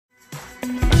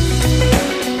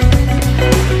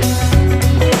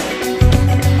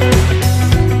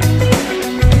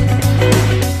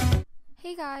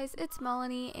it's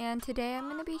Melanie, and today I'm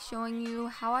going to be showing you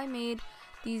how I made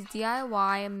these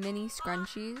DIY mini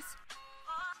scrunchies.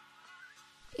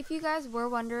 If you guys were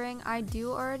wondering, I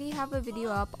do already have a video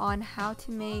up on how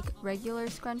to make regular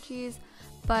scrunchies,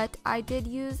 but I did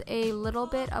use a little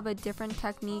bit of a different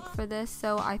technique for this,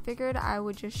 so I figured I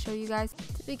would just show you guys.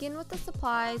 To begin with the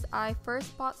supplies, I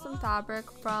first bought some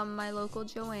fabric from my local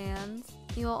Joann's.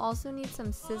 You'll also need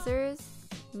some scissors,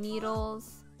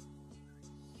 needles,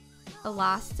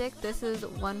 elastic, this is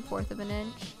 1/4 of an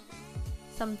inch,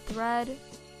 some thread,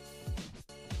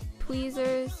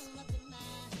 tweezers,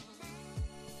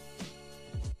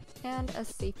 and a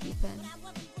safety pin.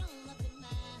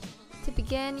 To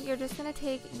begin, you're just going to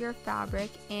take your fabric,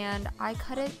 and I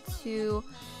cut it to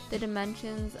the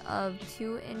dimensions of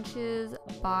 2 inches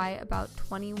by about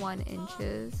 21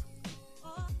 inches.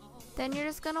 Then you're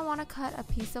just going to want to cut a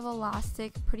piece of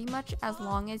elastic pretty much as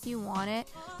long as you want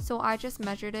it, so I just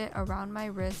measured it around my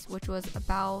wrist, which was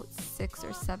about 6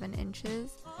 or 7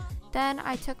 inches. Then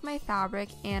I took my fabric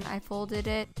and I folded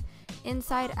it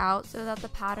inside out so that the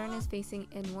pattern is facing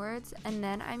inwards, and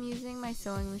then I'm using my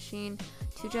sewing machine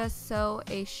to just sew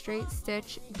a straight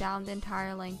stitch down the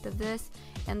entire length of this.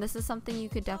 And this is something you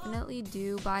could definitely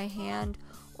do by hand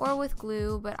or with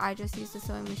glue, but I just used a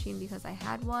sewing machine because I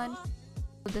had one.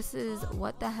 This is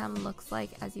what the hem looks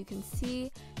like, as you can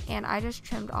see, and I just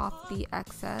trimmed off the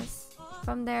excess.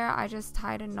 From there, I just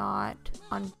tied a knot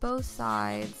on both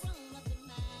sides.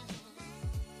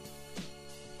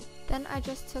 Then I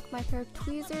just took my pair of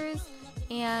tweezers,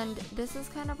 and this is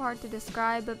kind of hard to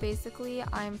describe, but basically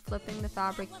I'm flipping the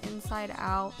fabric inside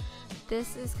out.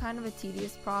 This is kind of a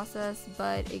tedious process,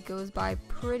 but it goes by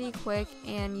pretty quick,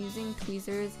 and using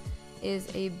tweezers is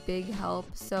a big help.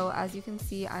 So as you can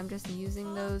see, I'm just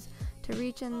using those to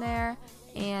reach in there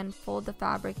and fold the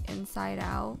fabric inside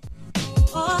out.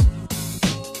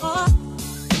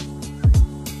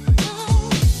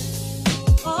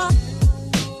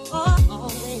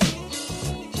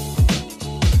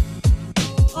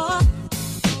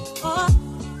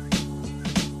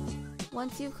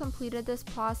 Once you've completed this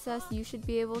process, you should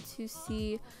be able to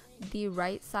see the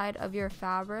right side of your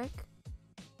fabric.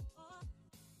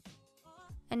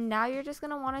 And now you're just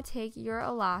going to want to take your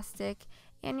elastic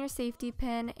and your safety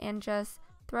pin and just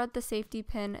thread the safety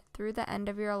pin through the end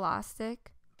of your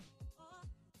elastic.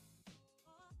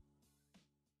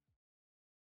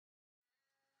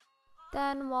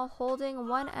 Then while holding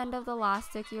one end of the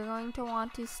elastic, you're going to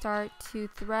want to start to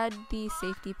thread the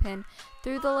safety pin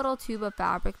through the little tube of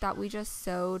fabric that we just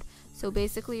sewed. So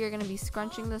basically you're going to be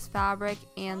scrunching this fabric,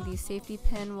 and the safety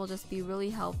pin will just be really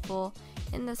helpful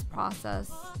in this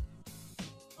process.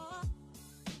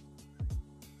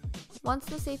 Once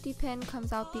the safety pin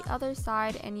comes out the other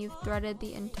side and you've threaded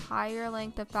the entire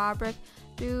length of fabric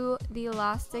through the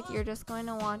elastic, you're just going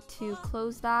to want to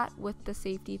close that with the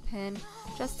safety pin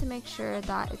just to make sure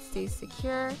that it stays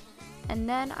secure. And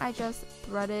then I just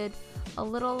threaded a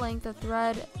little length of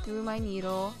thread through my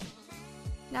needle.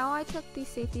 Now I took the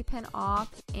safety pin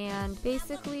off and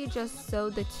basically just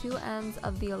sewed the two ends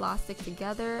of the elastic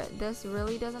together. This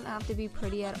really doesn't have to be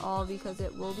pretty at all because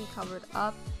it will be covered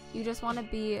up. You just want to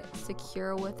be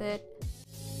secure with it.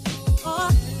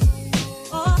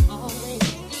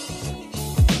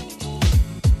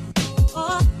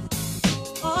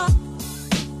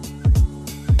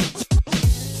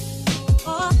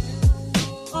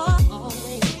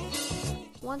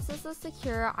 Once this is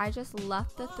secure, I just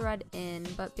left the thread in,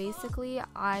 but basically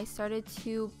I started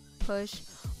to push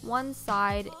one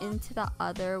side into the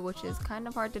other, which is kind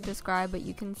of hard to describe, but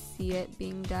you can see it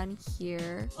being done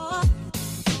here.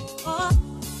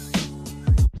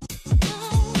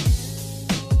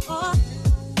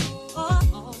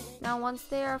 Now once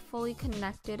they are fully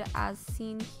connected as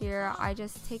seen here, I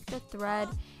just take the thread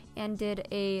and did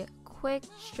a quick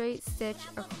straight stitch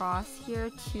across here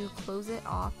to close it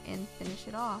off and finish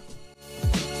it off.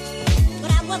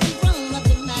 But I wasn't grown up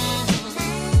in mind.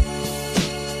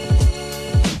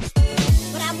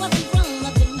 But I wasn't grown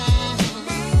up in mind.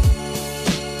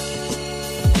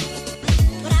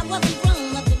 But I wasn't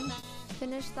grown up in mind.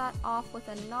 Finish that off with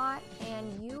a knot,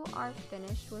 and you are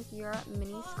finished with your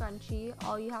mini scrunchie.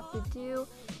 All you have to do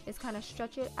is kind of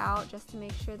stretch it out just to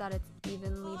make sure that it's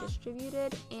evenly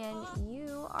distributed, and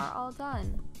you are all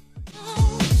done.